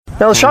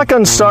Now, the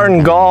shotgun start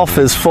in golf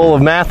is full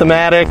of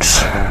mathematics.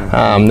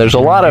 There's a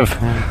lot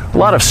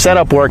of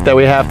setup work that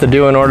we have to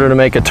do in order to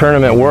make a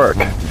tournament work.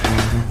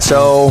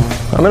 So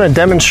I'm going to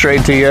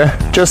demonstrate to you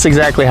just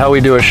exactly how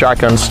we do a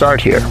shotgun start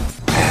here.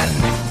 And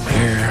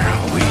here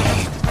we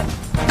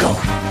go.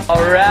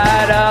 All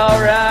right.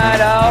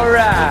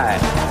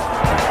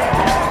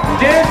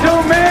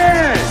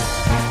 Gentlemen,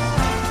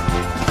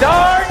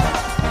 start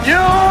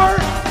your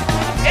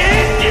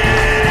engine!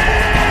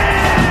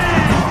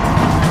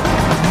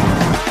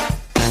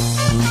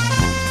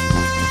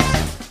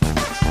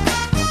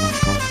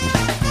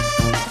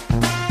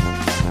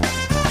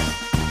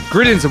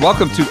 Greetings and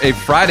welcome to a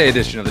Friday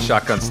edition of the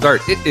Shotgun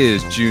Start. It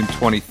is June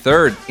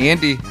 23rd.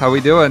 Andy, how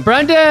we doing?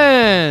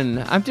 Brendan,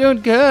 I'm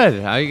doing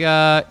good.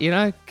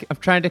 I'm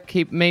trying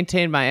to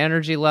maintain my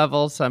energy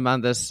levels. I'm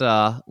on this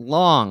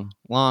long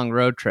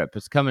road trip.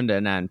 It's coming to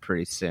an end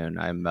pretty soon.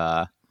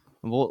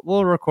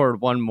 We'll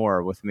record one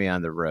more with me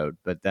on the road,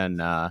 but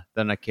then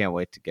I can't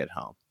wait to get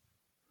home.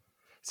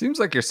 Seems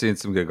like you're seeing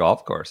some good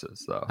golf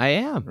courses, though. I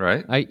am.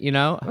 Right?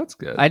 That's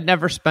good. I'd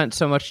never spent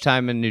so much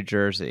time in New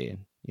Jersey.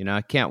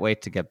 I can't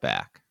wait to get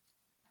back.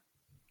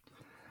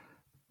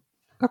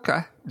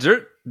 Okay.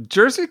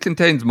 Jersey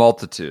contains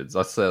multitudes.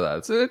 Let's say that.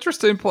 It's an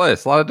interesting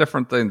place. A lot of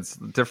different things,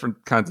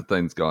 different kinds of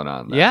things going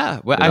on there. Yeah.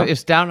 Well, I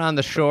was down on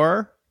the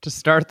shore to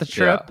start the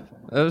trip.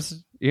 Yeah. It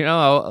was,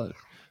 a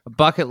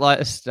bucket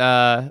list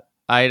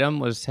item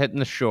was hitting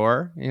the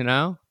shore,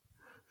 Can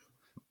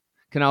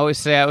always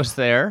say I was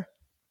there.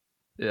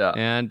 Yeah.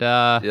 And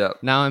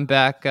now I'm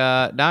back.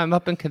 Now I'm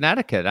up in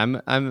Connecticut.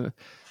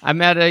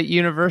 I'm at a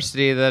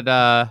university that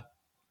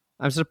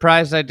I'm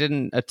surprised I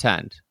didn't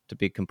attend, to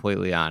be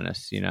completely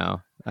honest.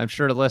 I'm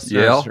sure the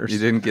listeners Yale? are You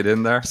didn't get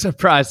in there?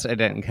 Surprised I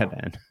didn't get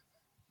in.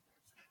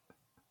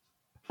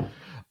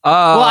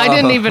 Well, I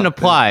didn't even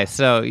apply.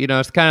 So,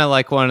 it's kind of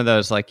like one of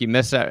those, like you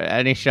miss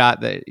any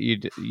shot that you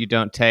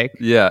don't take.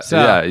 Yeah.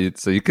 So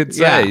you could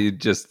say you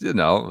just,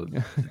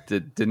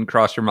 didn't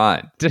cross your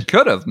mind.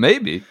 Could have,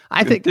 maybe.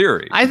 In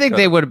theory. I think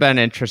they would have been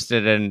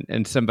interested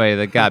in somebody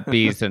that got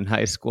B's in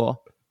high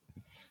school.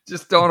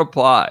 Just don't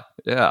apply.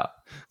 Yeah.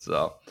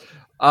 So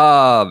you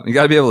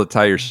got to be able to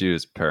tie your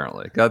shoes,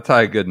 apparently. Got to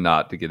tie a good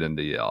knot to get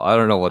into Yale. I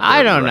don't know what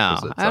I don't know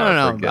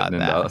about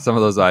that. Some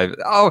of those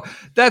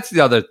that's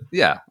the other.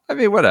 Yeah. I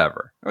mean,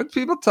 whatever. When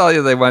people tell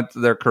you they went to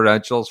their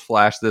credentials,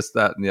 flash this,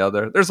 that, and the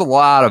other, there's a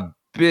lot of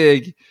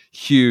big,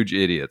 huge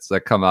idiots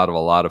that come out of a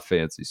lot of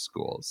fancy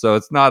schools. So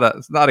it's not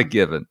a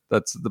given.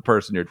 That's the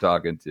person you're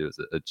talking to is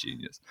a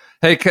genius.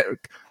 Hey, can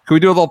we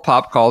do a little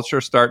pop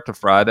culture start to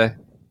Friday?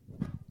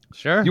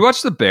 Sure. You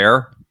watch The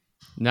Bear?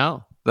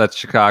 No. That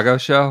Chicago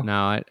show?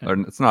 No. Or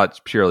it's not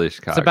purely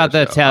Chicago. It's about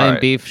the Italian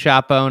beef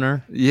shop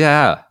owner.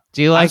 Yeah.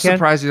 Do you like it? I'm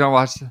surprised you don't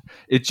watch it.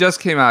 It just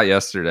came out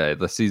yesterday.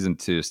 The season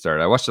 2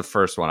 started. I watched the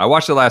first one. I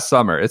watched it last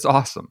summer. It's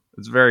awesome.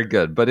 It's very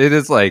good. But it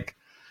is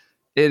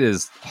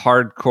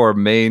hardcore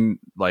main,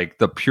 like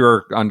the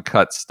pure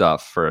uncut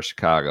stuff for a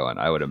Chicagoan,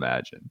 I would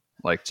imagine.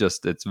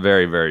 It's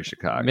very, very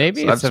Chicago.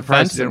 Maybe it's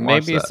offensive.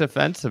 Maybe it's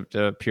offensive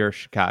to a pure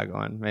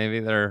Chicagoan. Maybe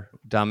they're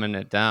dumbing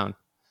it down.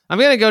 I'm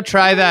going to go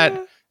try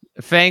that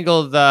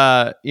fangled,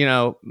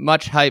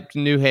 much hyped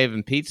New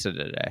Haven pizza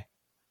today.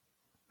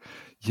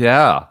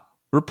 Yeah.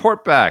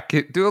 Report back.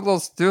 Do a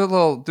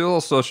little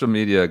social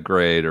media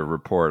grade or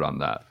report on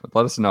that.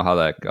 Let us know how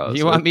that goes.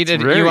 You want me to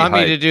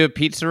do a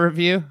pizza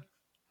review?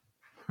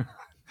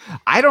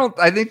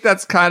 I think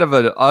that's kind of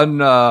an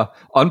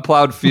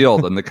unplowed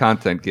field in the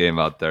content game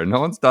out there. No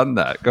one's done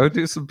that. Go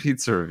do some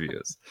pizza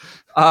reviews.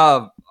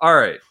 All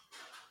right.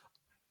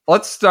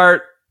 Let's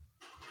start.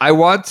 I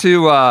want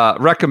to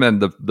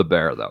recommend the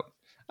Bear, though.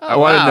 Oh, I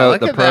want to know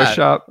the Pro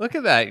Shop. Look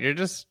at that. You're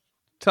just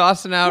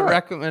tossing out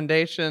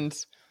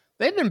recommendations.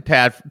 They didn't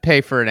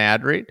pay for an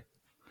ad read.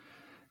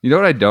 You know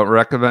what I don't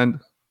recommend?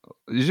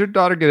 Does your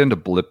daughter get into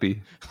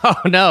Blippi? Oh,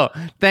 no.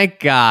 Thank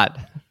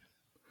God.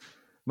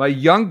 My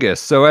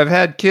youngest. So I've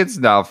had kids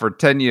now for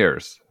 10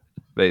 years,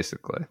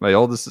 basically. My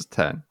oldest is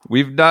 10.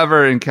 We've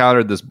never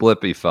encountered this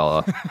Blippi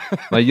fella.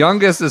 My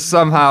youngest is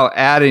somehow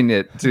adding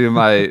it to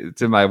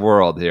my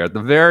world here. At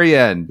the very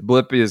end,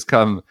 Blippi has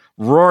come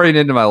roaring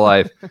into my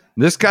life.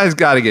 This guy's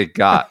got to get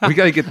got. We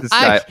got to get this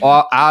guy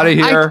out of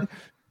here.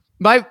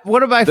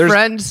 One of my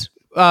friends'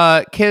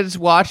 kids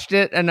watched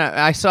it, and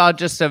I saw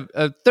just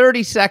a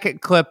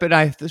 30-second clip, and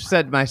I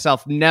said to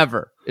myself,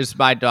 never is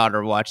my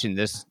daughter watching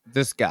this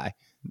guy.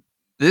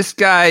 This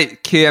guy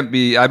can't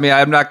be. I mean,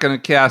 I'm not going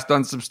to cast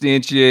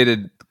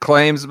unsubstantiated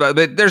claims, but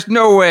there's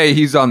no way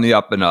he's on the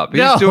up and up.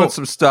 He's doing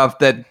some stuff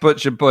that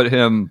should put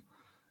him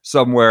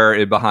somewhere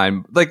in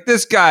behind. Like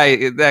this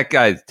guy, that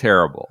guy's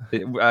terrible.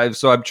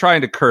 So I'm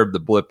trying to curb the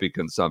Blippi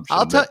consumption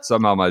that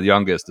somehow my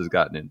youngest has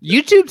gotten into.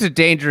 YouTube's a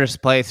dangerous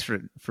place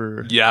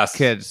for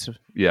kids.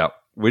 Yeah.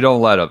 We don't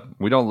let him.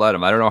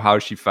 I don't know how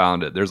she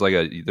found it. There's like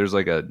a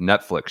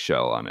Netflix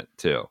show on it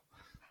too.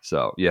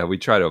 So yeah, we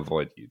try to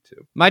avoid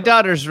YouTube. My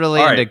daughter's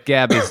really into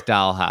Gabby's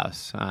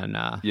Dollhouse on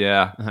on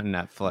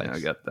Netflix. Yeah, I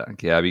got that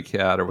Gabby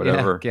Cat or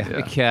whatever. Yeah,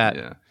 Gabby Cat.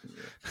 Yeah.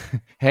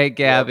 Hey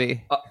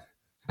Gabby.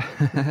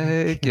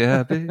 Hey,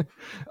 Gabby.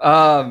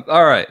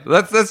 All right.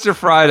 That's your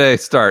Friday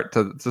start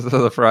to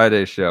the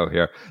Friday show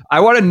here. I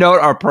want to note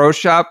our pro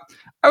shop.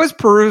 I was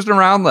perusing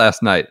around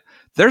last night.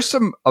 There's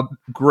some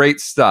great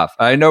stuff.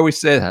 I know we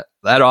say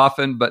that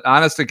often, but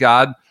honest to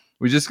God,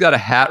 we just got a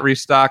hat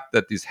restock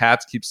that these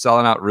hats keep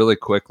selling out really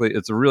quickly.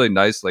 It's a really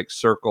nice like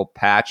circle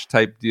patch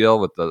type deal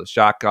with the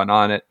shotgun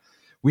on it.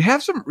 We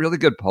have some really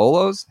good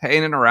polos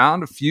hanging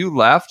around, a few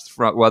left,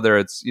 from whether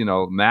it's,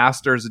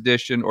 Masters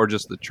edition or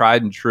just the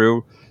tried and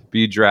true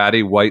B.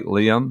 Dratty White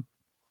Liam,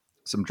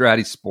 some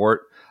Dratty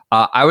Sport.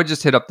 I would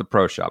just hit up the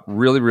pro shop.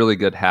 Really, really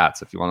good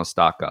hats if you want to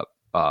stock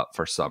up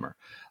for summer.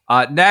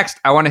 Next,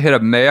 I want to hit a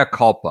mea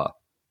culpa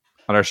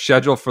on our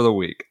schedule for the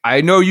week.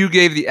 I know you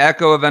gave the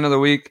Echo event of the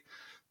week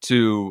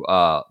to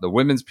the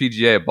Women's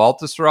PGA at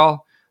Baltusrol.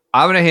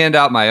 I'm going to hand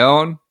out my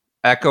own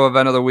Echo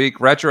event of the week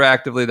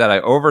retroactively that I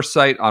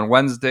oversight on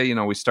Wednesday.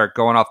 We start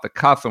going off the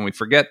cuff and we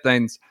forget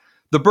things.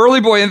 The Burly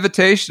Boy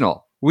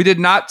Invitational. We did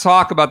not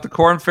talk about the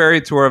Corn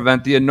Ferry Tour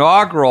event, the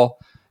inaugural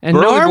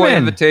Burly Boy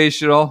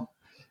Invitational.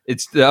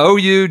 It's the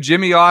OU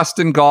Jimmy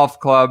Austin Golf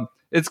Club.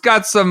 It's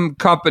got some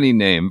company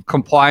name,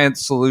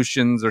 Compliance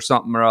Solutions or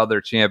something or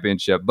other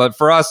championship. But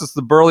for us, it's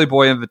the Burly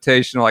Boy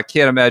Invitational. I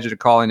can't imagine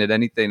calling it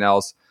anything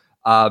else.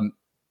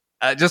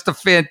 Just a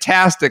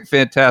fantastic,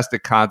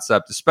 fantastic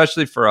concept,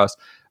 especially for us.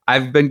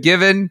 I've been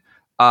given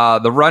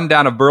the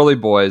rundown of Burly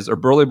Boys or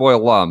Burly Boy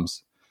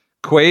alums.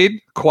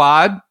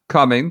 Quad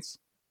Cummings,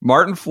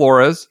 Martin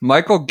Flores,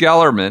 Michael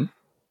Gellerman,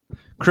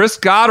 Chris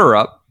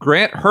Gotterup,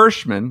 Grant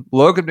Hirschman,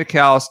 Logan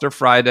McAllister,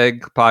 Friday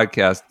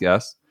podcast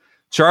guest,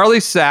 Charlie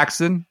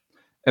Saxon,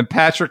 and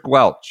Patrick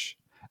Welch.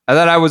 And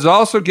then I was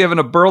also given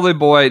a Burly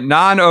Boy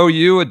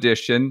non-OU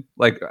edition,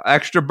 like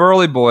extra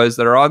Burly Boys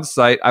that are on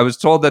site. I was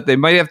told that they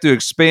might have to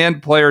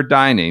expand player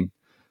dining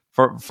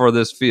for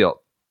this field.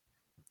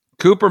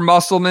 Cooper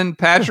Musselman,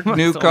 Patrick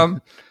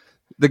Newcomb,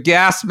 the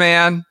Gas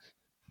Man,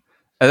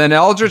 and then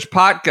Eldridge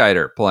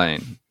Potgeider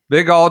playing.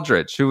 Big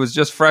Aldrich, who was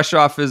just fresh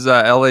off his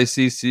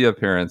LACC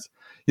appearance.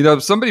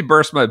 Somebody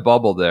burst my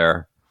bubble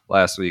there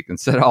last week and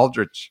said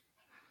Aldrich,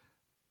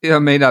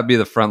 may not be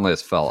the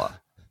friendliest fella.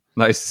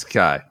 Nice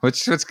guy,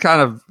 which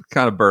kind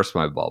of burst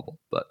my bubble.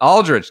 But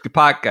Aldrich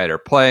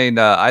Potgeider playing.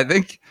 I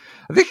think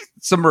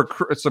some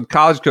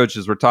college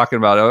coaches were talking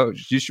about,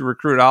 you should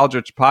recruit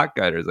Aldrich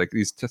Potgeider. Like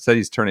said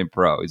he's turning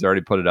pro. He's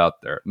already put it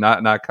out there.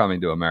 Not coming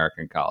to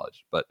American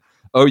college, but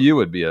OU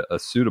would be a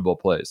suitable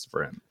place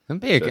for him.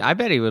 I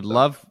bet he would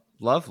love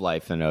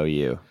life in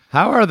OU.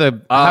 How are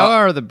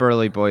the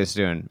Burly Boys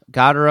doing?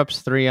 Gotterup's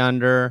 3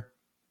 under.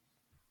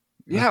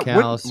 Yeah,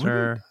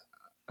 McAllister.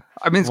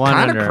 It's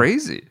kind of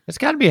crazy. It's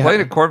got to be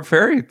playing a Corn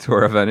Ferry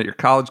Tour event at your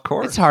college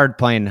course. It's hard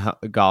playing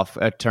golf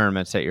at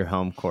tournaments at your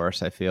home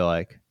course, I feel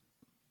like.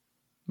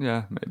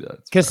 Yeah, maybe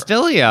that's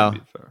Castillo.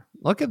 Fair.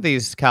 Look at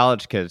these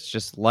college kids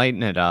just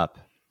lighting it up.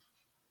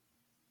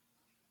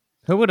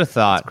 Who would have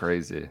thought? It's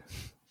crazy.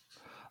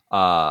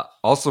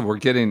 Also, we're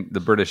getting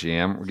the British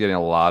Am. We're getting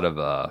a lot of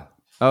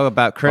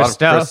about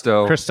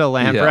Christo. Christo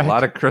Lamprecht. Yeah, a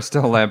lot of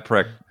Christo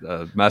Lamprecht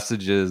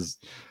messages,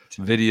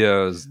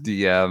 videos,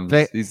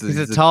 DMs. He's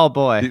a tall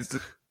boy.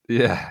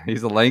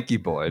 He's a lanky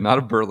boy, not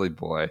a burly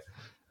boy.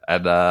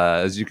 And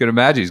as you can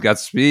imagine, he's got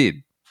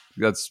speed.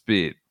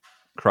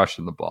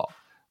 Crushing the ball.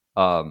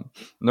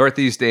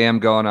 Northeast Am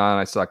going on.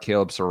 I saw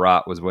Caleb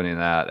Surratt was winning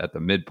that at the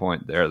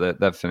midpoint there.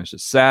 That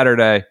finishes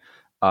Saturday.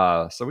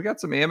 So we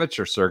got some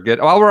amateur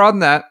circuit. While we're on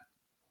that,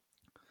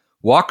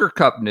 Walker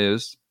Cup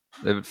news.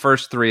 The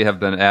first 3 have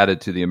been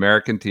added to the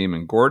American team,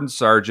 and Gordon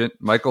Sargent,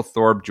 Michael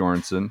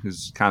Thorbjornsen,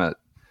 who's kind of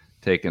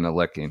taken a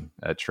licking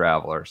at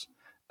Travelers,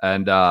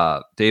 and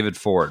David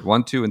Ford,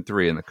 1, 2, and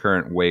 3 in the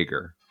current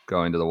Wager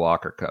going to the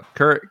Walker Cup.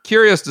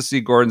 Curious to see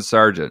Gordon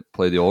Sargent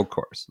play the old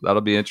course.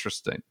 That'll be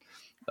interesting.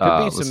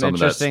 Could be some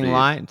interesting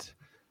lines.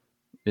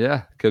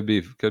 Yeah, could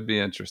be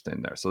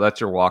interesting there. So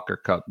that's your Walker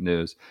Cup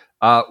news.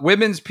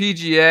 Women's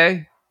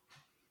PGA.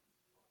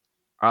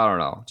 I don't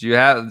know. Do you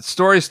have the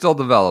story still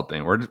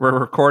developing? We're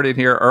recording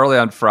here early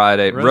on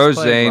Friday. Rose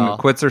Zane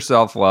quits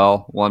herself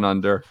well, 1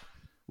 under.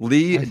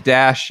 Lee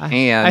Dash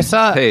and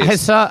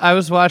I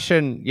was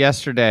watching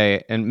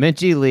yesterday, and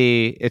Minjee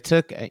Lee. It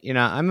took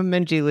I'm a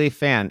Minjee Lee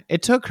fan.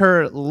 It took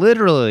her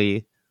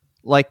literally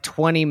like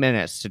 20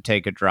 minutes to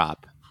take a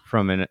drop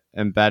from an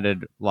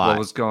embedded lie. What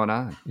was going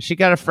on? She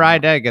got a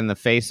fried egg in the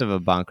face of a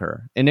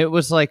bunker, and it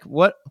was like,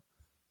 what?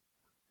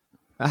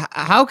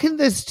 How can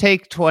this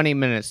take 20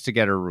 minutes to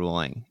get a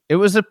ruling? It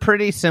was a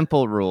pretty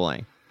simple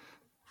ruling.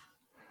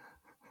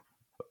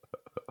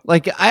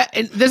 Like,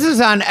 this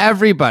is on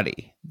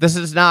everybody. This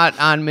is not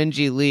on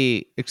Minjee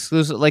Lee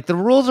exclusive. Like, the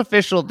rules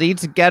official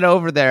needs to get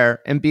over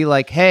there and be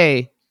like,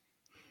 hey,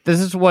 this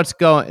is what's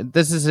going.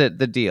 This is it.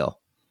 The deal.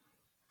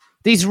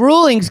 These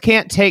rulings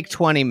can't take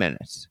 20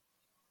 minutes.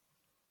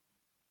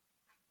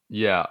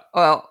 Yeah.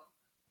 Well,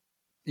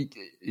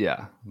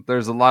 yeah.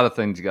 There's a lot of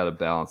things you got to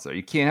balance there.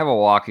 You can't have a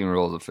walking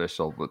rules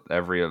official with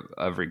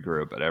every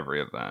group at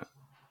every event.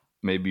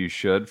 Maybe you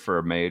should for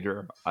a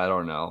major. I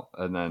don't know.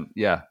 And then,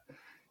 yeah,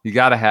 you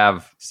got to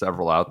have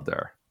several out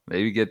there.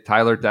 Maybe get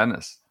Tyler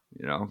Dennis.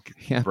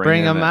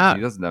 bring him out.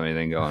 He doesn't have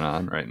anything going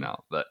on right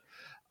now, but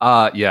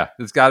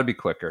it's got to be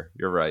quicker.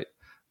 You're right.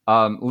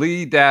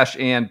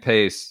 Lee-Ann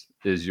Pace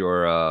is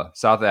your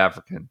South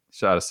African,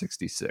 shot a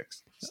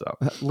 66. So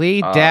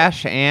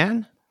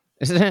Lee-Ann?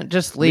 Isn't it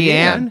just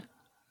Lee-Ann?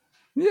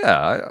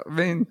 Yeah, I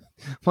mean,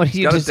 what are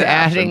you just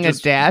adding a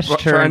dash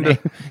to her name?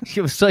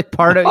 It was like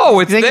part of. Oh,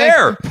 it's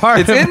there.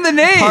 It's in the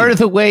name. Part of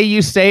the way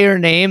you say her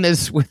name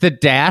is with a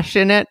dash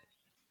in it.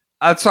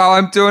 That's how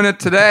I'm doing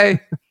it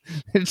today.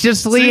 It's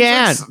just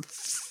Lee-Ann.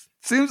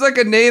 Seems like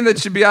a name that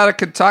should be out of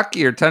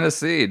Kentucky or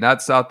Tennessee,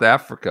 not South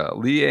Africa.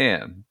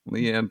 Lee-Ann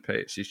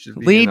Pace. She should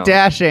be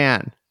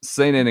Lee-Ann.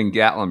 Saying it in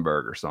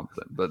Gatlinburg or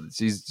something, but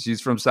she's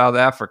from South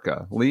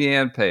Africa.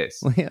 Lee-Ann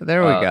Pace. Yeah,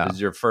 there we go.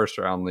 Is your first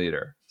round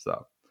leader.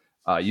 So.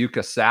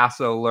 Yuka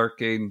Sasso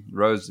lurking,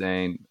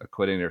 Roseanne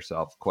acquitting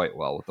herself quite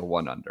well with the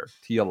 1 under,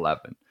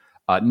 T11.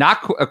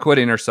 Not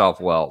acquitting herself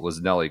well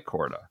was Nelly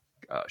Korda.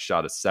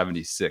 Shot a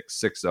 76,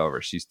 6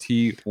 over. She's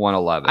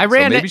T111. I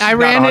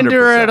ran into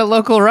her at a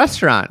local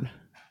restaurant.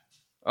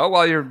 Oh,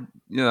 while you're,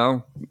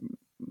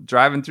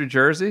 driving through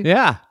Jersey?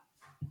 Yeah.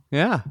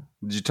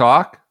 Did you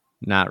talk?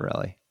 Not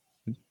really.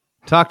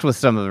 Talked with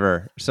some of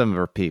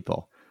her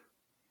people.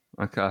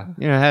 Okay.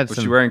 Was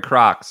she wearing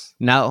Crocs?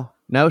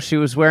 No, she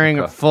was wearing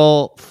a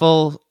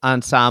full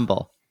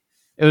ensemble.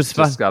 It was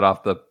fun. Just got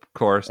off the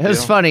course. It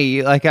was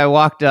funny. Like I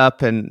walked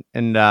up and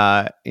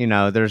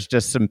there's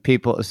just some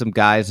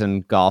guys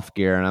in golf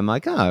gear, and I'm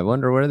like, oh, I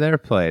wonder where they're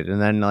played.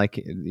 And then like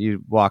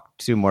you walk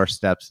 2 more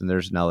steps, and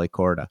there's Nelly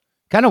Korda.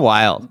 Kind of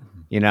wild,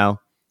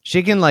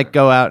 She can like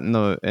go out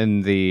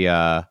in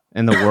the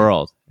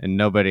world, and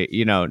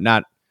nobody,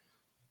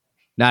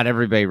 not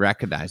everybody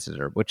recognizes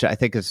her, which I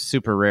think is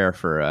super rare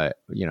for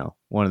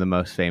one of the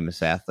most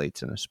famous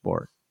athletes in a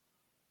sport.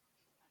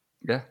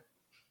 Yeah,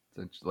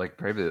 it's like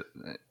probably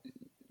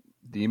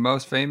the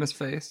most famous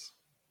face,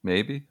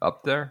 maybe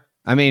up there.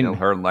 I mean,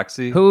 her and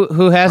Lexi.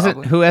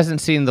 Who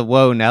hasn't seen the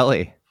Whoa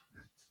Nelly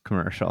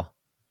commercial?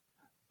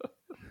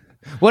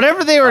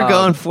 Whatever they were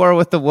going for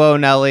with the Whoa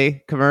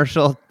Nelly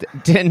commercial,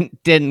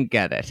 didn't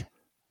get it.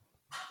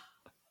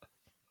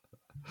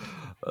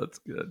 That's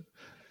good.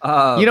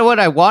 You know what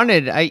I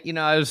wanted? I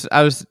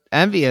was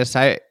envious.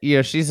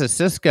 She's a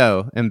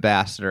Cisco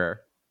ambassador,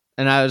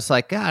 and I was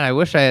like, God, I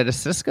wish I had a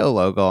Cisco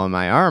logo on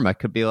my arm. I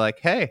could be like,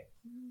 hey,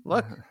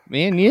 look,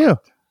 me and you.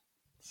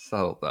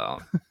 Settle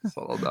down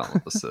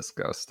with the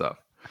Cisco stuff.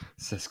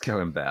 Cisco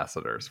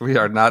ambassadors. We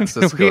are not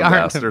Cisco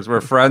ambassadors.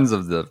 We're friends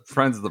of the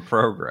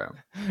program,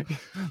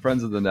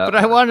 friends of the network.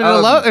 But I wanted a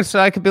logo so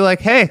I could be like,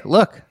 hey,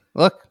 look.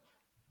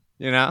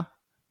 Yeah.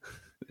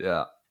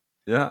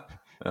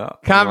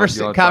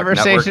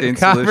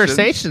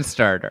 Conversation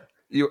starter.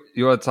 You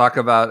want to talk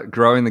about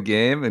growing the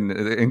game and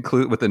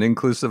with an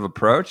inclusive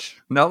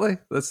approach, Nelly?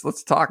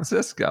 Let's talk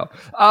Cisco.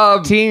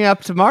 Teeing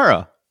up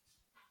tomorrow.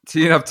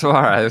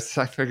 I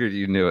figured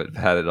you knew it.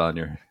 Had it on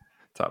your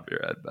top of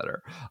your head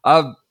better.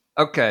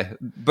 Okay,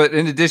 but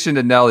in addition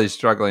to Nelly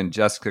struggling,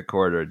 Jessica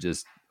Korda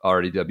just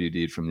already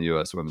WD'd from the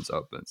U.S. Women's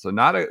Open. So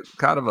not a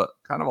kind of a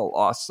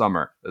lost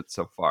summer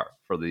so far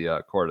for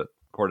the Korda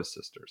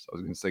sisters. I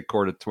was going to say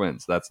Korda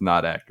twins. That's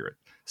not accurate.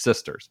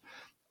 Sisters.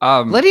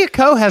 Lydia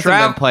Ko hasn't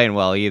been playing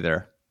well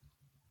either.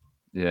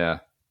 Yeah.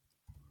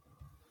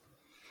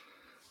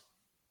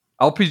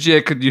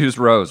 LPGA could use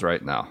Rose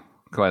right now,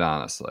 quite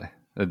honestly.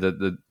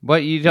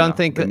 But you don't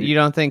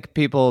think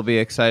people will be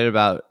excited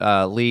about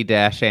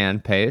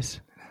Lee-Ann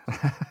Pace?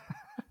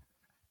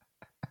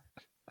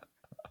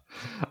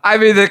 I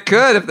mean, they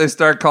could if they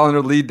start calling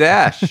her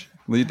Lee-Ann.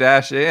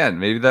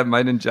 Maybe that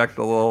might inject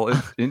a little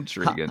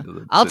intrigue into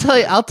the.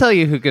 I'll tell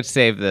you who could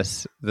save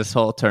this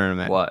whole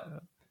tournament. What?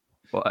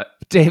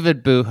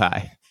 David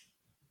Buhai.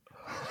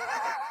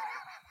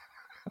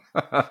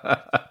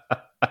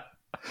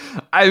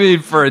 I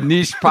mean, for a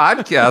niche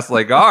podcast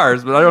like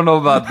ours, but I don't know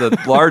about the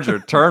larger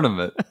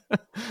tournament.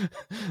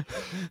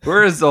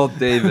 Where is old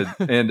David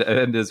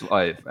and his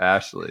wife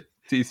Ashley?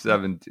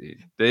 T17.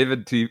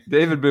 David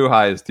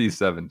Buhai is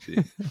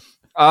T17.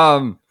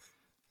 All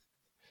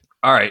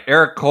right,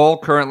 Eric Cole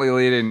currently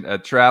leading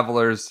at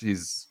Travelers.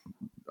 He's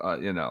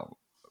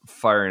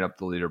firing up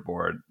the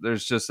leaderboard.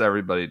 There's just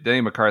everybody.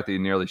 Danny McCarthy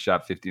nearly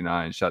shot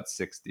 59, shot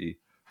 60.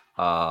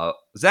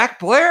 Zach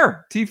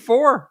Blair,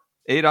 T4,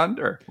 8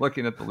 under,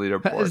 looking at the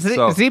leaderboard.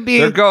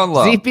 They're going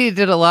low. ZP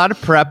did a lot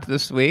of prep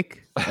this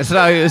week. I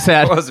saw he was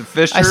at was it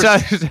Fishers? I saw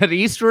he was at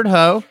Eastward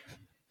Ho,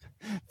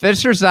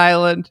 Fisher's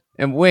Island,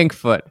 and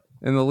Wingfoot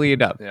in the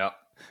lead up. Yeah.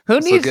 Who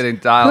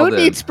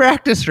needs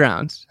practice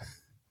rounds?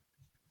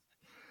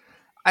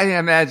 I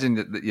imagine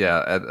that,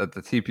 at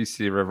the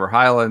TPC River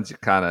Highlands, you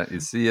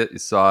see it, you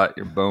saw it,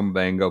 you're boom,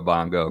 bango,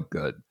 bongo,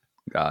 good.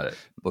 Got it.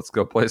 Let's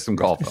go play some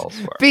golf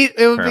elsewhere.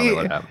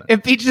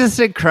 It'd be just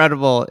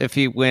incredible if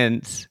he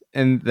wins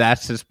and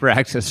that's his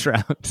practice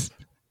rounds.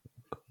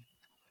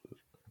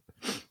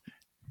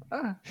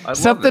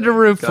 Something to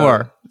root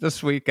for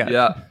this weekend.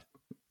 Yeah.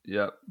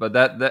 But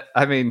that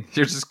I mean,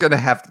 you're just gonna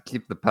have to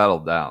keep the pedal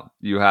down.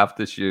 You have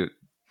to shoot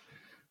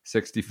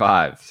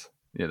 65s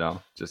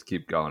just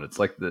keep going. It's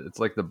like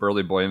the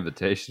Burly Boy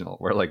Invitational.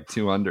 We're like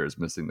 2 under is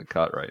missing the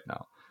cut right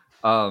now.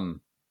 All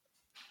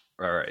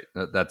right,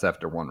 that's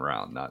after 1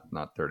 round,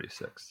 not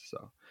 36.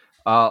 So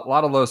a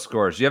lot of low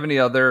scores. Do you have any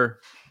other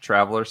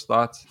travelers'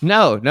 thoughts?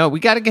 No, we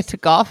got to get to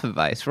golf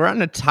advice. We're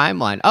on a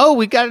timeline. Oh,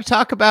 we got to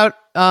talk about.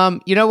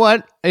 You know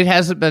what? It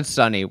hasn't been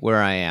sunny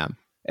where I am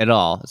at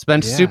all. It's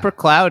been super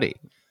cloudy.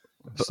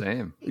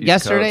 Same. East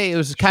Yesterday, Coast, it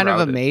was kind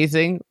shrouded. of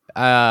amazing.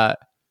 When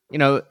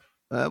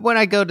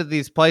I go to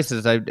these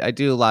places, I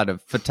do a lot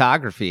of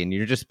photography, and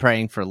you're just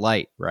praying for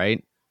light,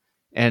 right?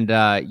 And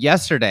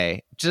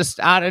yesterday, just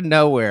out of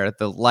nowhere,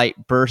 the light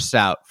bursts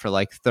out for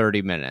like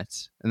 30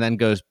 minutes and then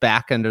goes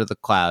back under the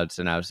clouds.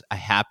 And I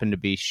happened to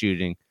be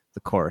shooting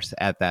the course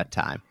at that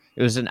time.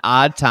 It was an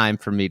odd time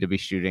for me to be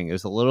shooting. It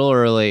was a little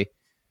early.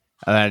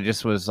 I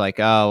just was like,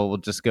 oh, we'll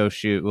just go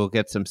shoot. We'll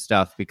get some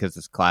stuff because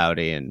it's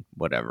cloudy and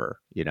whatever.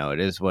 It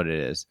is what it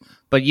is.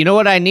 But you know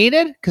what I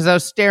needed? Because I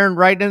was staring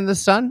right into the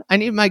sun. I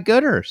need my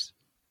gooders.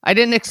 I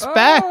didn't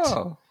expect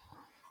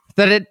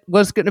that it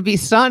was going to be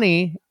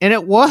sunny, and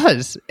it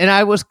was. And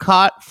I was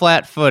caught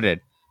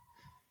flat-footed.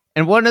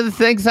 And one of the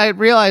things I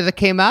realized that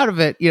came out of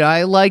it,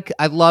 I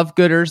love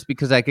gooders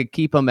because I could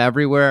keep them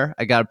everywhere.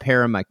 I got a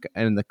pair in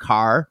the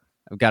car.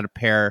 I've got a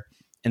pair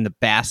in the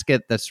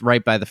basket that's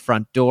right by the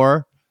front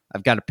door.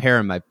 I've got a pair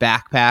in my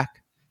backpack.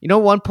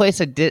 One place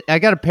I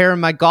got a pair in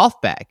my golf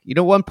bag.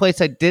 One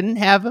place I didn't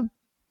have them?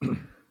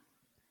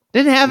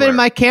 Didn't have it in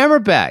my camera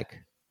bag.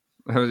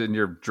 That was in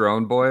your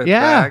drone boy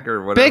bag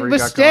or whatever. Big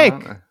mistake.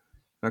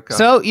 Okay.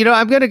 So,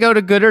 I'm going to go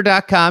to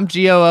goodr.com,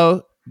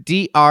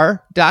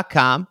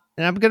 GOODR.com,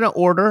 and I'm going to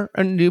order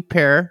a new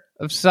pair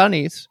of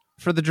sunnies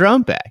for the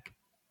drone bag.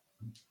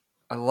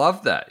 I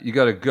love that. You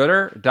go to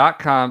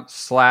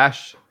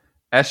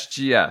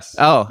goodr.com/SGS.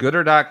 Oh,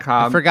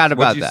 Goodr.com. I forgot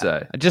about that.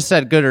 Say? I just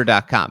said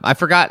goodr.com. I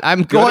forgot.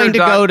 I'm going to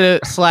go to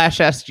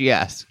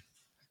 /SGS.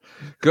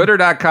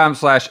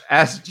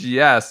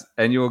 Goodr.com/SGS,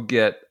 and you will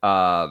get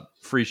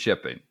free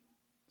shipping.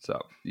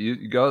 So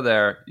you go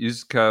there,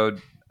 use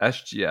code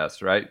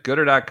SGS, right?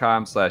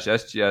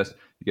 Goodr.com/SGS.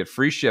 You get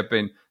free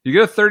shipping. You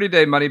get a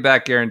 30-day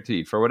money-back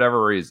guarantee for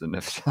whatever reason.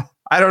 If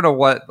I don't know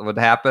what would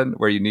happen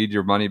where you need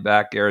your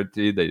money-back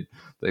guarantee. They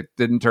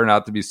didn't turn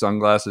out to be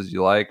sunglasses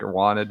you like or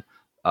wanted.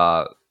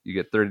 You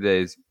get 30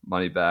 days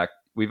money back.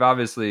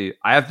 I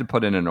have to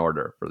put in an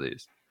order for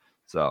these.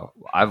 So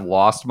I've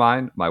lost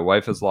mine. My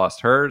wife has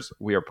lost hers.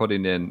 We are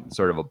putting in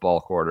sort of a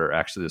bulk order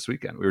actually this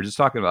weekend. We were just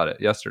talking about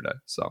it yesterday.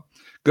 So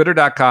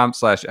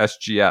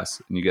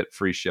goodr.com/SGS and you get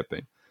free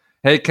shipping.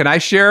 Hey, can I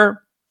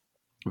share,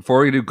 before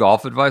we do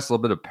golf advice, a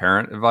little bit of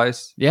parent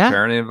advice? Yeah.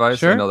 Parenting advice.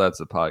 Sure. I know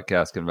that's a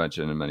podcast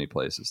convention in many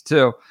places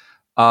too.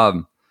 I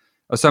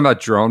was talking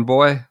about Drone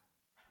Boy.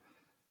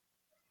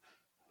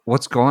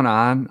 What's going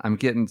on?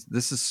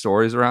 This is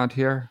stories around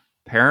here.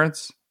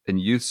 Parents in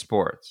youth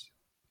sports.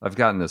 I've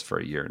gotten this for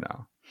a year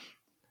now.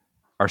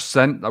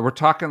 We're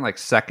talking like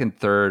 2nd,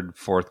 3rd,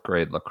 4th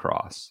grade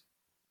lacrosse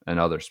and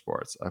other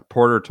sports.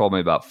 Porter told me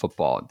about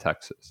football in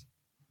Texas.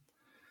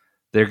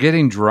 They're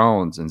getting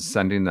drones and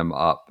sending them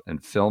up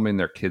and filming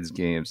their kids'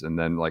 games and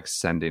then like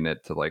sending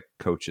it to like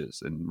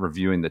coaches and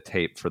reviewing the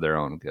tape for their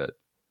own good.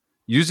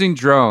 Using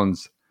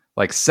drones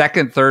like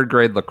 2nd, 3rd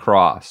grade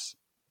lacrosse,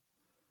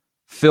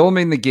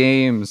 filming the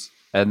games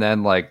and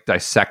then like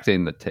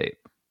dissecting the tape.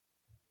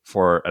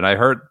 And I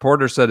heard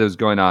Porter said it was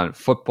going on in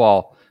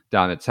football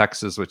down in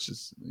Texas, which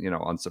is,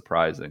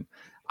 unsurprising.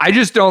 I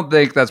just don't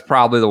think that's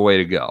probably the way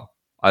to go.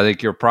 I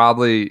think you're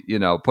probably,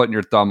 putting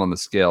your thumb on the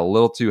scale a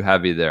little too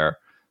heavy there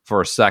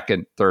for a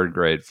 2nd, 3rd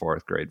grade,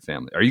 4th grade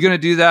family. Are you going to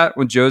do that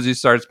when Josie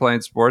starts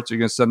playing sports? Are you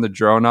going to send the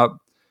drone up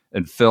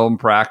and film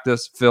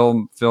practice,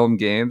 film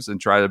games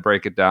and try to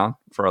break it down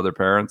for other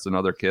parents and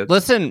other kids?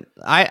 Listen,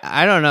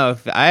 I don't know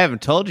if I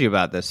haven't told you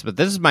about this, but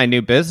this is my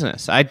new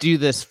business. I do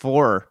this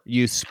for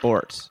youth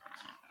sports.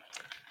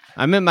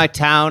 I'm in my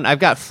town. I've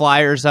got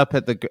flyers up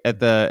at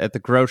the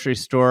grocery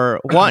store.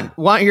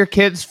 Want your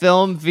kids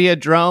filmed via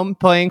drone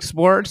playing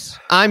sports?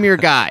 I'm your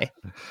guy.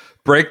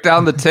 Break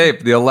down the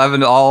tape, the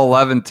all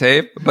 11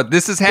 tape. But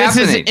this is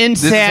happening. This is insanity.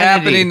 This is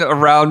happening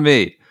around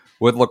me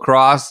with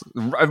lacrosse.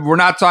 We're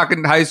not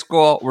talking high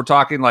school. We're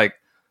talking like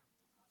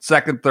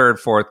 2nd,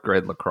 3rd, 4th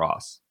grade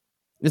lacrosse.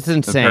 It's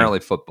insane. Apparently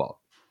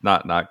football.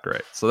 Not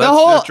great. So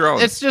that's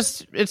drones. It's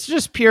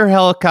just pure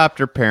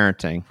helicopter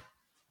parenting.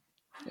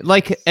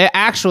 Like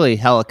actually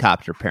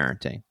helicopter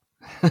parenting.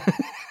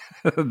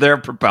 They're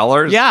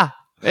propellers? Yeah.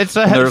 It's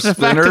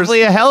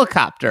effectively a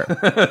helicopter.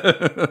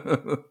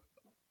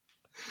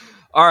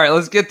 All right,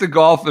 let's get to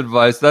golf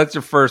advice. That's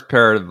your first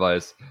parent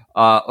advice.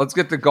 Let's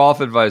get to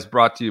golf advice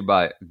brought to you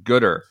by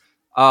Gooder.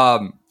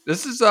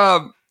 This is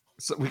so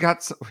we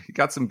got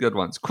some good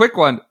ones. Quick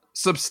one,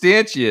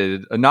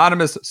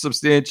 anonymous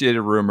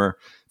substantiated rumor.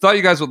 Thought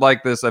you guys would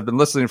like this. I've been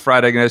listening to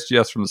Friday Night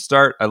SGS from the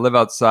start. I live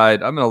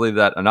outside. I'm going to leave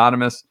that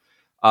anonymous.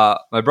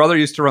 My brother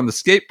used to run the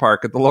skate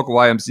park at the local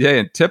YMCA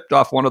and tipped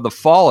off one of the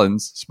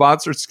Fallens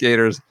sponsored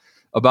skaters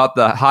about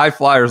the High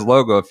Flyers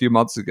logo a few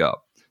months ago.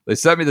 They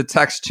sent me the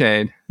text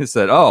chain. They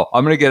said, "Oh,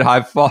 I'm going to get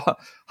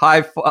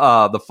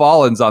the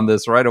Fallens on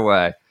this right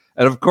away."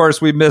 And of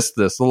course, we missed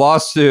this. The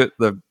lawsuit,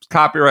 the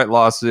copyright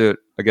lawsuit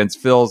against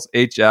Phil's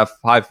HF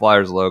High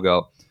Flyers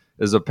logo,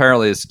 is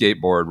apparently a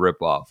skateboard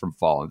ripoff from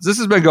Fallens. This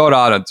has been going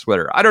on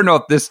Twitter. I don't know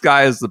if this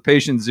guy is the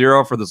patient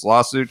zero for this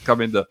lawsuit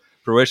coming to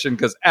fruition,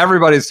 because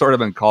everybody's sort of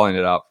been calling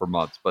it out for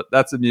months. But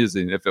that's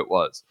amusing if it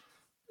was.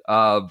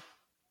 All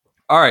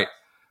right,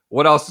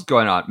 what else is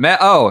going on, Matt?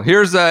 Oh,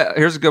 here's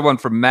a good one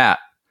from Matt.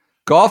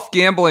 Golf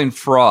gambling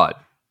fraud.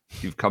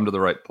 You've come to the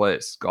right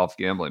place. Golf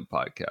gambling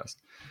podcast.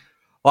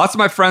 Lots of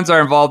my friends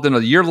are involved in a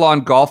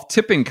year-long golf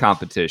tipping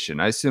competition.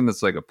 I assume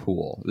it's like a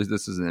pool.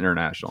 This is an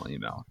international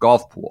email.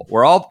 Golf pool.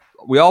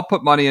 We all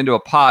put money into a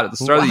pot at the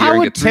start of the year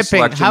and get three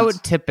selections. How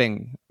would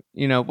tipping?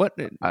 What?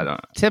 I don't know.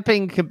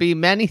 Tipping could be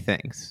many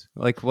things.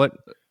 Like what?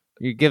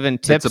 You're giving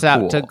tips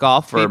out to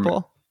golf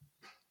people?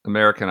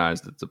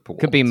 Americanized, it's a pool.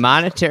 Could be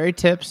monetary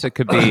tips. It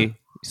could be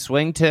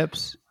swing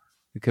tips.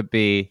 It could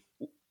be.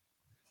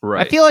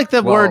 Right. I feel like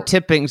the word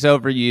tipping's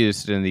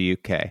overused in the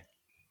UK.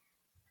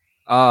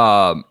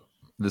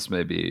 This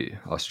may be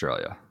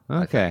Australia.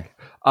 Okay.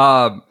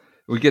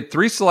 We get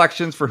 3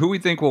 selections for who we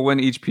think will win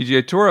each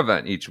PGA Tour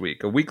event each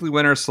week. A weekly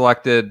winner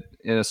selected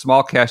in a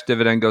small cash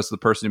dividend goes to the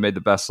person who made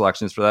the best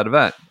selections for that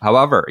event.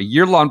 However, a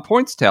year-long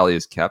points tally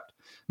is kept.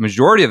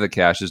 Majority of the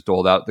cash is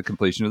doled out at the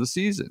completion of the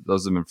season.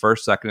 Those have been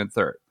first, second, and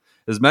third.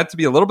 It is meant to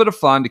be a little bit of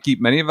fun to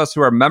keep many of us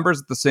who are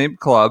members at the same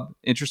club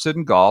interested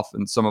in golf,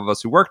 and some of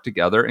us who work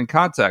together in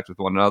contact with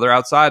one another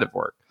outside of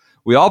work.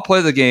 We all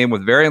play the game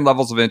with varying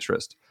levels of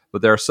interest,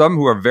 but there are some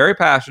who are very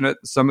passionate,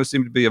 some who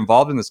seem to be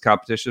involved in this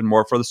competition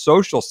more for the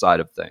social side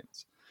of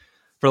things.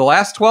 For the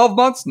last 12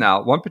 months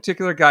now, one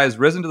particular guy has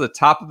risen to the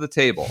top of the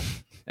table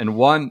and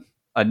won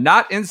a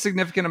not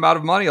insignificant amount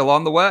of money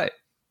along the way.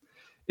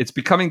 It's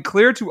becoming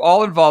clear to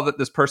all involved that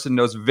this person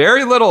knows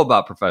very little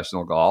about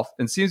professional golf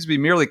and seems to be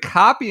merely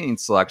copying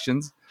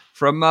selections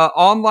from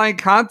online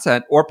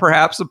content or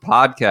perhaps a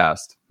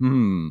podcast.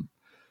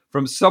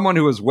 From someone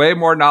who is way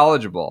more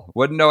knowledgeable.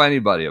 Wouldn't know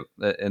anybody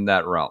in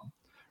that realm.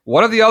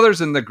 One of the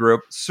others in the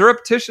group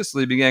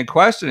surreptitiously began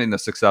questioning the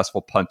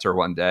successful punter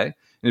one day,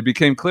 and it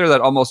became clear that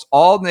almost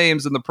all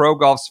names in the pro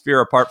golf sphere,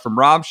 apart from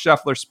Rahm,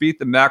 Scheffler,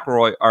 Spieth, and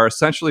McIlroy, are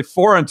essentially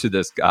foreign to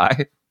this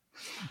guy.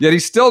 Yet he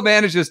still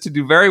manages to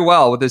do very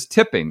well with his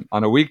tipping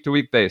on a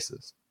week-to-week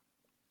basis.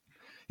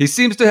 He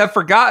seems to have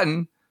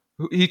forgotten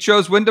he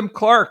chose Wyndham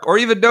Clark, or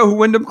even know who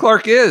Wyndham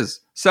Clark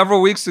is,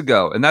 several weeks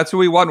ago, and that's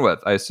who he won with.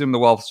 I assume the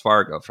Wells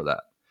Fargo for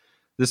that.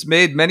 This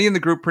made many in the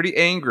group pretty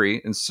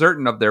angry and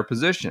certain of their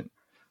position.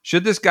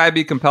 Should this guy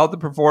be compelled to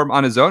perform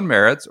on his own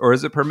merits, or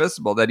is it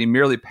permissible that he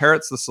merely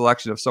parrots the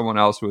selection of someone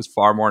else who is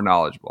far more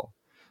knowledgeable?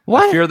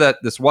 What? I fear that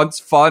this once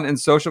fun and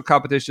social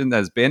competition that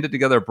has banded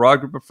together a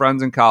broad group of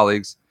friends and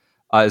colleagues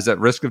is at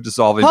risk of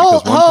dissolving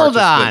because one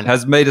participant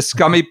has made a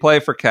scummy play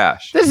for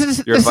cash. This is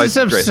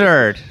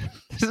absurd.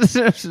 This is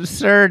an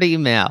absurd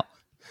email.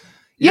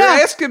 You're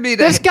asking me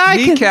to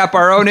kneecap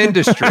our own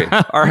industry,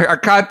 our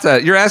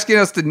content. You're asking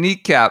us to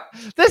kneecap.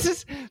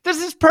 This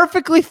is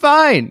perfectly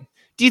fine.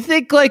 Do you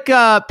think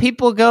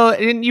people go,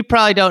 and you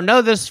probably don't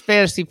know this,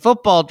 fantasy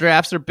football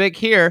drafts are big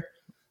here.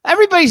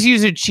 Everybody's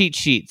using cheat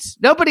sheets.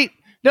 Nobody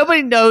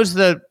knows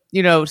the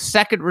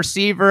second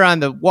receiver on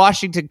the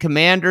Washington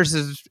Commanders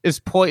is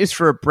poised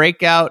for a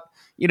breakout.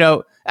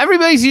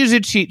 Everybody's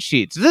using cheat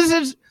sheets.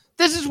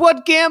 This is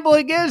what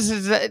gambling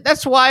is.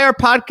 That's why our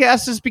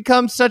podcast has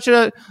become such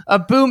a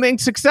booming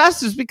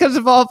success, is because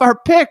of all of our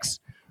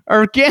picks,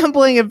 our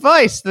gambling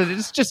advice, that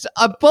it's just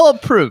a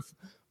bulletproof.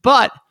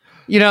 But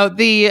you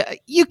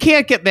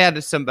can't get mad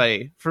at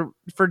somebody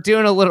for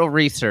doing a little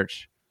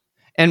research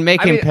and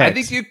making picks. I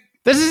think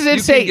this is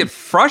insane. You can get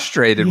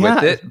frustrated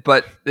with it,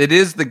 but it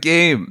is the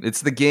game.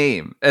 It's the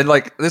game, and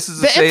this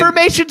is the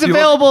information's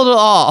available to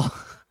all.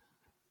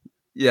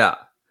 Yeah.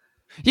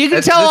 You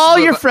can tell all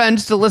your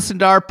friends to listen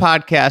to our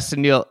podcast,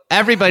 and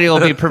everybody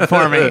will be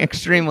performing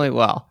extremely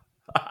well.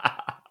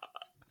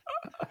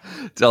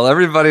 Tell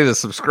everybody to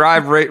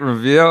subscribe, rate, and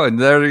review, and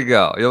there you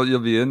go. You'll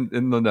be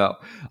in the know.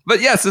 But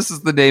yes, this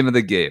is the name of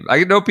the game.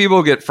 I know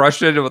people get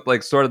frustrated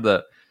with sort of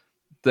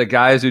the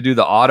guys who do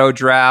the auto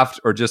draft,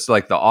 or just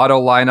the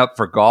auto lineup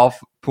for golf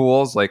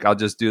pools. I'll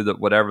just do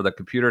whatever the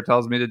computer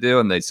tells me to do,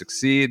 and they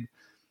succeed.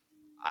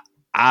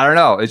 I don't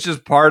know. It's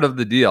just part of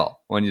the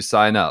deal when you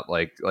sign up.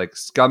 Like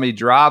scummy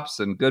drops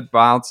and good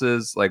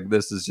bounces.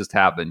 This has just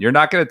happened. You're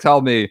not going to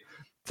tell me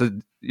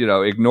to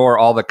ignore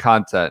all the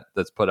content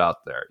that's put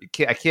out there.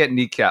 I can't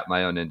kneecap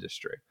my own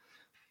industry.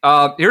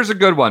 Here's a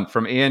good one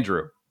from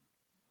Andrew.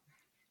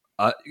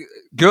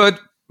 Good,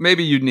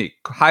 maybe unique,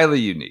 highly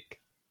unique.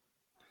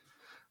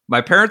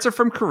 My parents are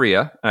from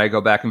Korea, and I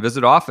go back and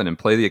visit often and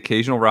play the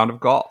occasional round of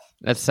golf.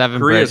 That's Seven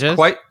Bridges.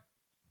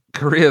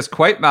 Korea is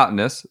quite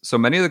mountainous, so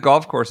many of the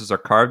golf courses are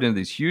carved into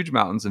these huge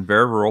mountains in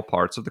very rural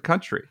parts of the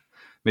country.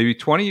 Maybe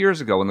 20 years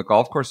ago, when the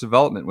golf course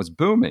development was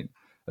booming,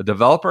 a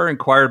developer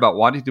inquired about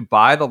wanting to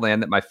buy the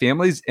land that my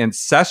family's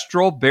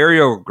ancestral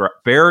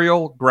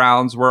burial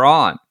grounds were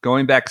on,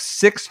 going back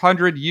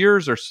 600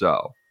 years or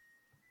so.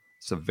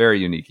 It's a very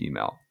unique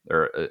email,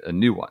 or a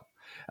new one.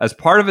 As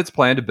part of its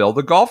plan to build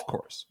a golf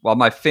course. While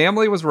my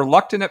family was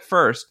reluctant at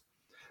first,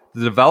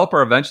 the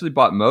developer eventually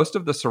bought most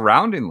of the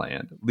surrounding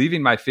land,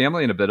 leaving my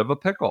family in a bit of a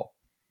pickle.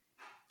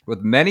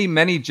 With many,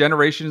 many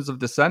generations of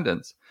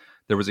descendants,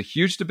 there was a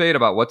huge debate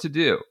about what to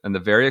do, and the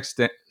very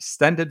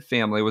extended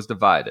family was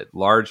divided,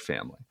 large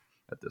family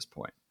at this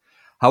point.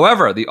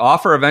 However, the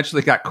offer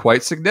eventually got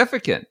quite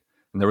significant,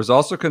 and there was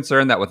also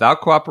concern that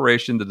without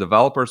cooperation, the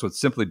developers would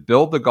simply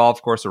build the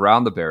golf course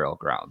around the burial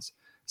grounds.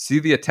 See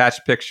the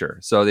attached picture.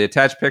 So the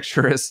attached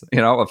picture is,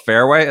 a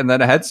fairway and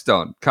then a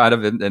headstone, kind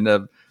of in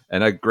a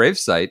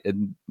gravesite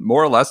in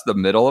more or less the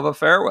middle of a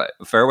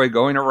fairway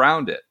going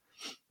around it.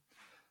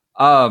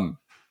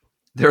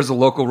 There's a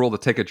local rule to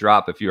take a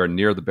drop if you are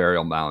near the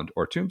burial mound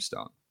or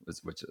tombstone,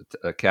 which is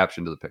a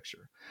caption to the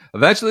picture.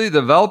 Eventually,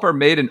 the developer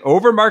made an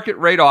over-market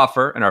rate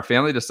offer, and our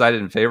family decided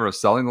in favor of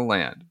selling the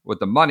land. With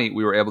the money,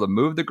 we were able to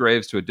move the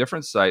graves to a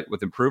different site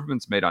with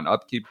improvements made on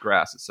upkeep,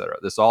 grass, etc.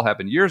 This all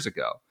happened years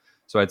ago,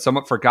 so I'd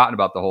somewhat forgotten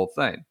about the whole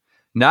thing.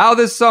 Now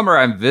this summer,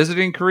 I'm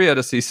visiting Korea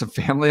to see some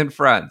family and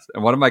friends,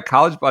 and one of my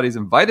college buddies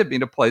invited me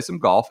to play some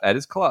golf at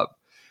his club.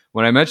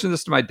 When I mentioned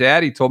this to my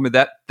dad, he told me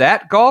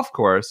that golf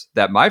course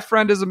that my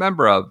friend is a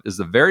member of is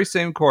the very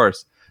same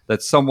course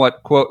that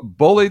somewhat, quote,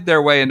 bullied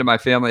their way into my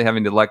family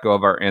having to let go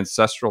of our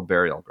ancestral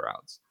burial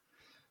grounds.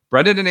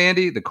 Brendan and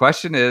Andy, the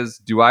question is,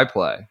 do I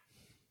play?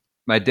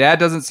 My dad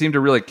doesn't seem to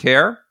really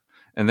care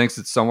and thinks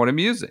it's somewhat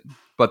amusing.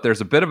 But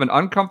there's a bit of an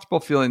uncomfortable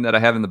feeling that I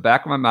have in the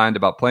back of my mind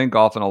about playing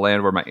golf in a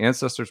land where my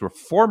ancestors were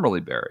formerly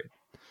buried.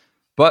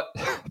 But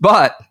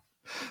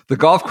the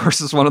golf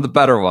course is one of the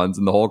better ones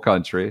in the whole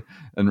country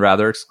and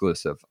rather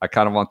exclusive. I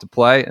kind of want to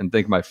play and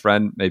think my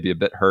friend may be a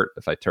bit hurt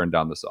if I turn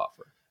down this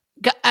offer.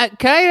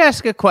 Can I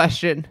ask a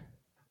question?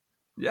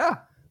 Yeah.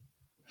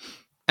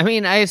 I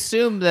mean, I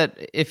assume that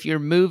if you're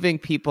moving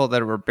people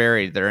that were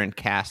buried, they're in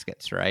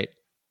caskets, right?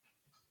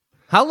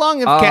 How long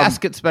have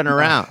caskets been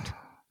around?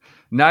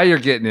 Now you're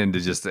getting into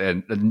just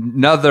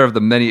another of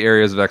the many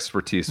areas of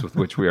expertise with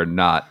which we are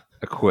not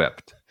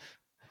equipped.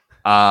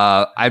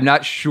 I'm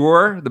not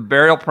sure the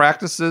burial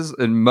practices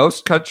in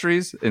most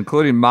countries,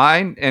 including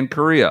mine and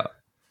Korea.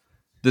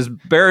 This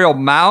burial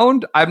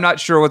mound, I'm not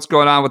sure what's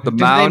going on with the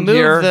mound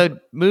here.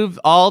 Move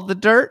all the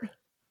dirt?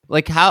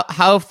 Like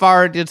how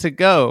far does it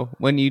go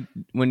when you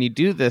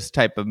do this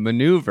type of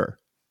maneuver,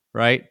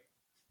 right?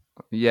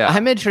 Yeah,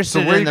 I'm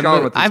interested so where in are you the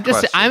going move.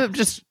 with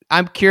this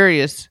I'm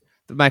curious.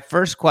 My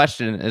first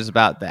question is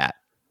about that.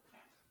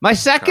 My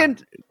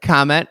second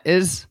comment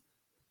is,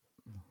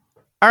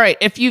 all right,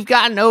 if you've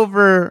gotten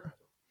over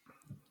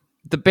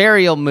the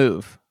burial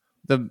move,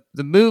 the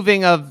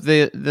moving of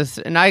this,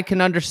 and I can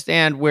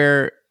understand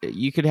where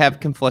you could have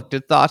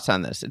conflicted thoughts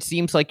on this. It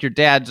seems like your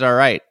dad's all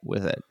right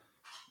with it.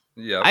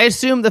 Yeah, I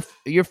assume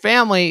your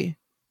family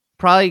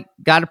probably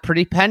got a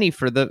pretty penny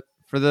for the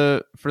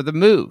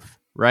move,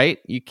 right?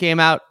 You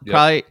came out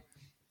probably.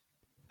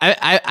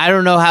 I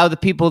don't know how the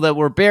people that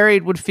were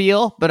buried would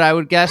feel, but I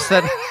would guess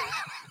that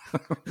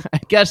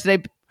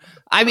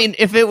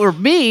if it were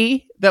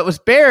me that was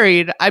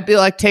buried, I'd be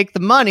like, take the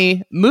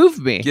money, move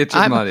me. Get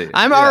your money.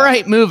 I'm all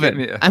right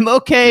moving. I'm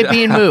okay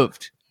being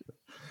moved.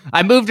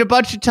 I moved a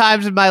bunch of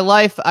times in my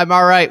life. I'm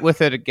all right with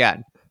it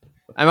again.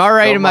 I'm all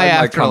right in my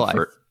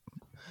afterlife.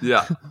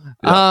 Yeah.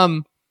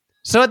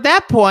 So at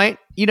that point,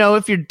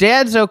 if your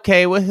dad's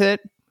okay with it,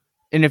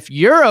 and if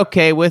you're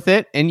okay with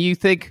it, and you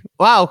think,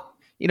 wow,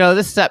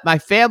 this set my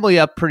family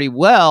up pretty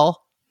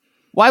well,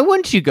 why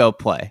wouldn't you go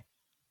play?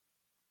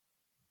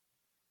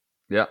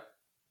 Yeah.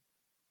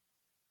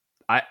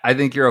 I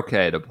think you're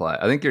okay to play.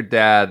 I think your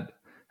dad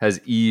has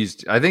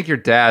eased. I think your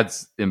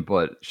dad's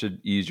input should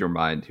ease your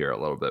mind here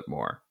a little bit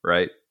more,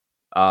 right?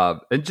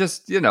 And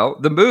just,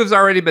 the move's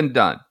already been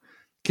done.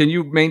 Can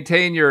you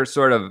maintain your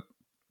sort of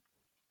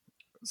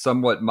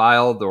somewhat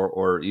mild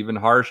or even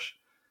harsh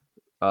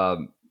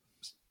kind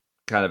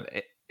of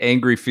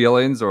angry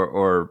feelings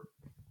or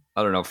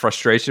I don't know,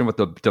 frustration with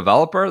the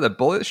developer, that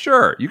bullet?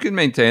 Sure, you can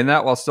maintain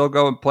that while still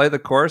go and play the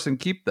course and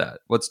keep that.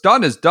 What's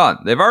done is done.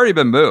 They've already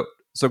been moved.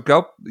 So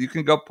you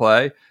can go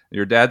play.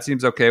 Your dad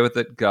seems okay with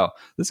it. Go.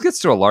 This gets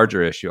to a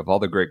larger issue of all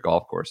the great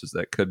golf courses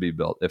that could be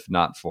built if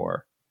not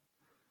for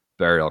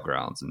burial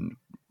grounds and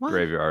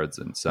graveyards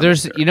and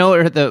cemeteries.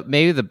 There's, where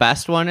maybe the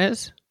best one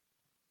is?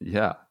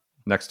 Yeah.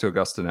 Next to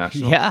Augusta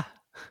National. Yeah.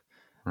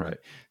 Right.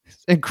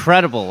 It's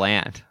incredible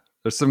land.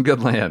 There's some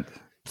good land.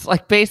 It's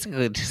like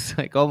basically just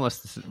like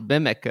almost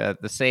mimic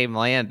the same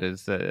land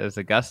as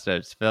Augusta.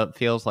 It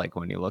feels like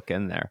when you look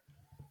in there.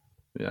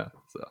 Yeah,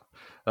 so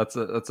that's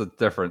a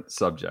different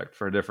subject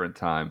for a different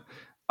time.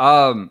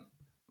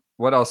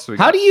 What else do we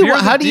got?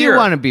 How do you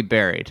want to be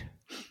buried?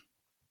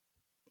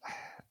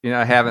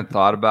 I haven't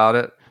thought about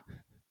it,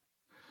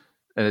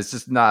 and it's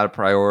just not a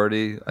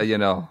priority.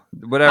 Whatever.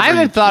 I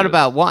haven't thought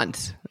about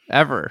once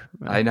ever.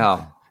 I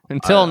know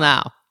until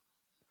now.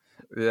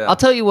 Yeah. I'll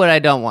tell you what I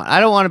don't want. I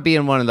don't want to be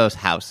in one of those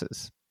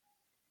houses.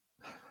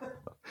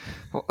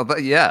 Well,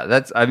 but yeah,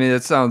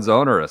 it sounds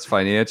onerous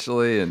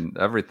financially and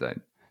everything.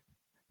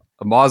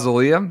 A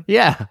mausoleum?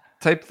 Yeah.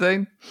 Type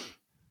thing?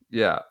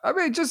 Yeah, I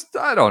mean, just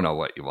I don't know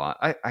what you want.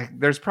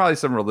 There's probably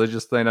some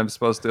religious thing I'm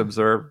supposed to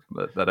observe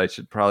that I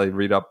should probably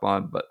read up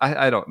on, but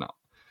I don't know.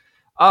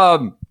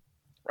 All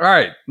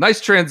right, nice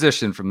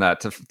transition from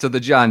that to the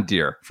John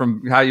Deere,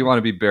 from how you want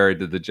to be buried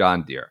to the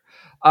John Deere.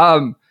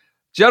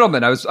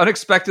 Gentlemen, I was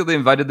unexpectedly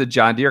invited to the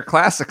John Deere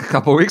Classic a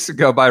couple weeks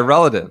ago by a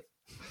relative.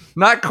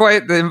 Not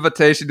quite the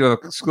invitation to an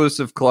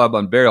exclusive club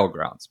on burial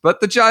grounds, but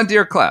the John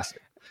Deere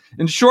Classic.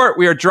 In short,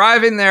 we are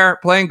driving there,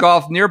 playing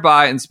golf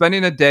nearby, and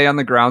spending a day on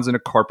the grounds in a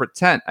corporate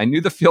tent. I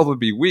knew the field would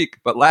be weak,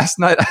 but last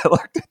night I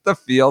looked at the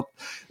field,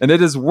 and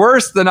it is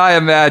worse than I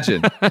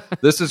imagined.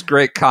 This is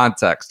great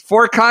context.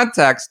 For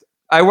context,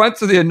 I went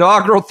to the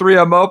inaugural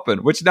 3M Open,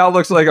 which now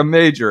looks like a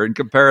major in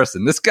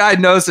comparison. This guy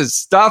knows his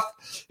stuff.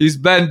 He's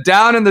been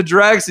down in the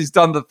dregs. He's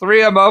done the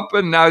 3M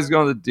Open. Now he's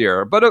going to the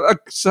Deere. But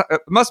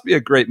it must be a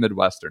great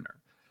Midwesterner.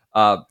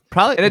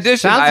 Probably. In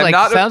addition,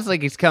 sounds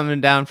like he's coming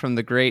down from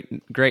the great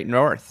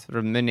north,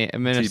 from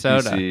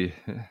Minnesota. TPC,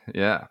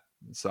 yeah,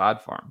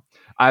 sod farm.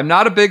 I'm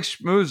not a big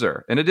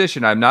schmoozer. In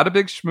addition, I'm not a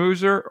big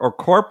schmoozer or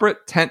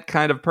corporate tent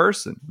kind of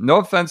person. No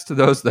offense to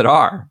those that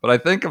are, but I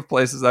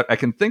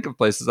can think of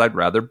places I'd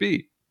rather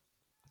be.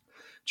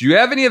 Do you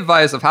have any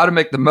advice of how to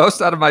make the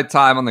most out of my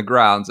time on the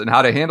grounds and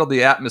how to handle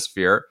the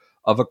atmosphere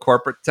of a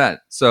corporate tent?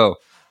 So,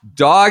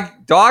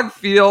 dog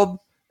field.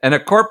 And a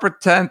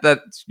corporate tent that,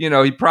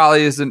 he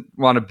probably isn't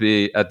want to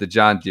be at the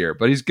John Deere,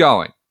 but he's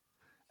going.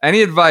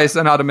 Any advice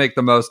on how to make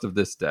the most of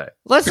this day?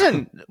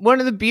 Listen,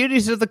 one of the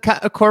beauties of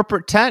a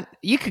corporate tent,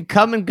 you can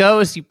come and go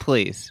as you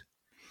please.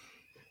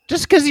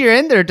 Just because you're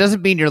in there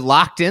doesn't mean you're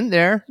locked in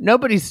there.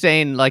 Nobody's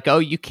saying like, oh,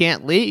 you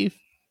can't leave.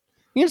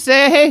 You can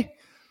say, hey,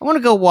 I want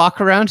to go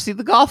walk around, see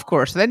the golf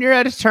course. Then you're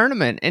at a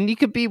tournament, and you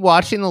could be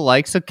watching the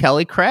likes of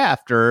Kelly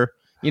Craft or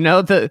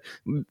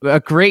a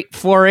great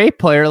 4A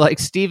player like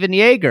Steven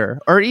Yeager,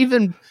 or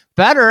even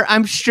better,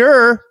 I'm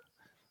sure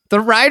the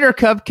Ryder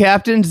Cup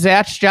captain,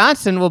 Zach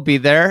Johnson, will be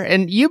there.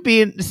 And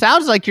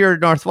sounds like you're a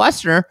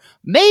Northwesterner,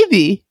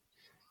 maybe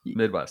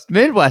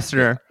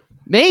Midwesterner.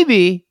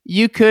 Maybe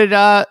you could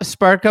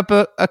spark up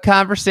a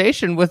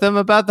conversation with him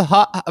about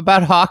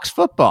about Hawks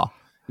football.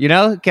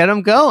 Get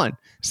him going.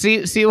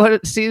 See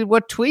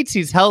what tweets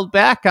he's held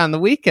back on the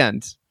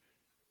weekends.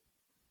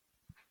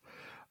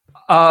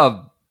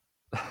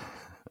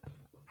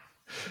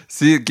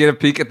 Get a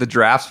peek at the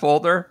drafts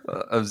folder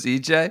of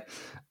ZJ.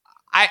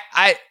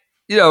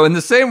 In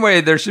the same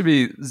way, there should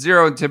be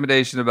zero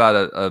intimidation about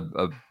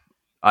a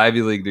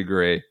Ivy League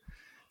degree.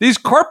 These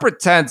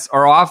corporate tents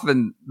are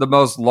often the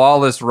most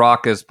lawless,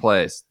 raucous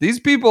place. These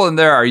people in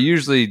there are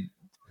usually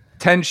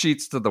 10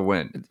 sheets to the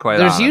wind.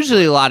 There's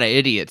usually a lot of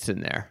idiots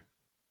in there.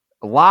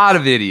 A lot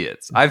of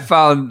idiots. I've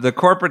found the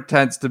corporate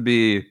tents to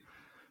be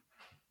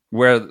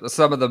where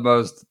some of the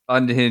most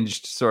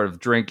unhinged sort of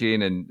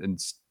drinking and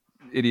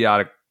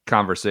idiotic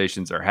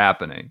conversations are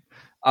happening.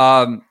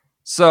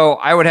 So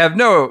I would have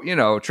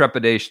no,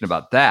 trepidation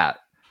about that.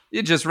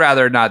 You'd just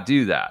rather not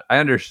do that. I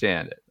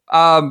understand it.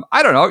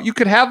 I don't know. You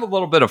could have a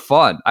little bit of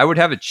fun. I would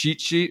have a cheat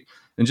sheet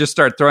and just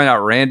start throwing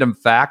out random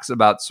facts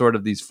about sort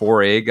of these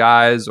 4A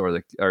guys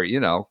or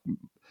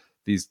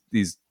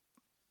these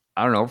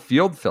I don't know,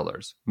 field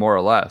fillers, more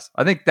or less.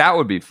 I think that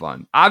would be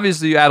fun.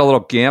 Obviously, you add a little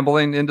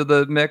gambling into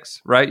the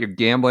mix, right? You're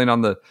gambling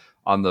on the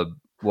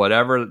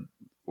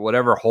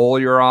whatever hole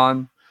you're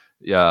on.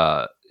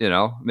 Yeah,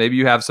 maybe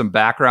you have some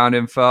background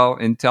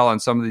intel on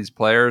some of these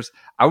players.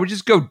 I would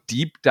just go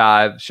deep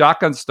dive,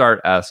 shotgun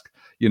start-esque,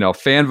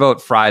 fan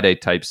vote Friday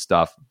type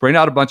stuff. Bring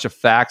out a bunch of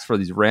facts for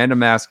these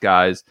random ass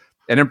guys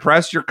and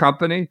impress your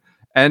company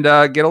and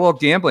get a little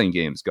gambling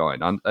games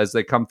going on as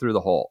they come through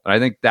the hole. And I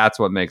think that's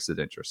what makes it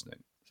interesting.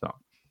 So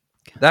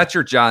that's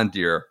your John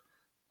Deere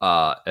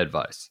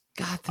advice.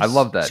 God, I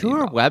love that tour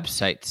email.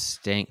 Website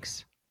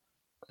stinks.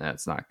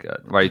 That's not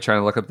good. Why are you trying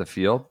to look up the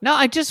field? No,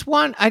 I just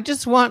want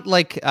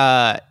like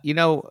I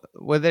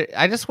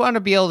just want to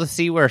be able to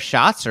see where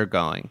shots are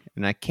going,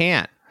 and I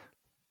can't.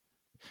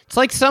 It's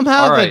like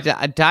somehow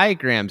the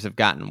diagrams have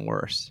gotten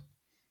worse.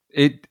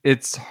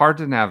 It's hard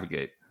to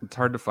navigate. It's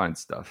hard to find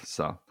stuff.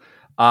 So,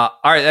 all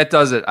right, that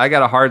does it. I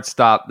got a hard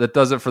stop. That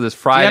does it for this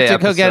Friday. Do you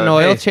have to episode. go get an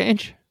oil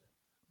change?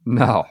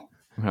 No.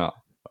 My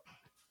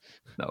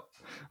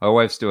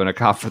wife's doing a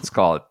conference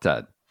call at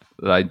 10.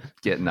 I'm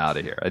getting out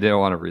of here. I didn't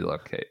want to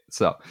relocate.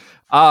 So,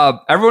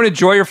 everyone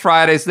enjoy your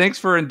Fridays. Thanks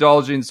for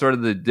indulging sort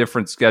of the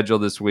different schedule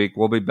this week.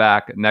 We'll be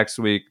back next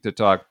week to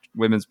talk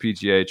women's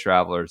PGA,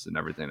 Travelers, and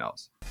everything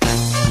else.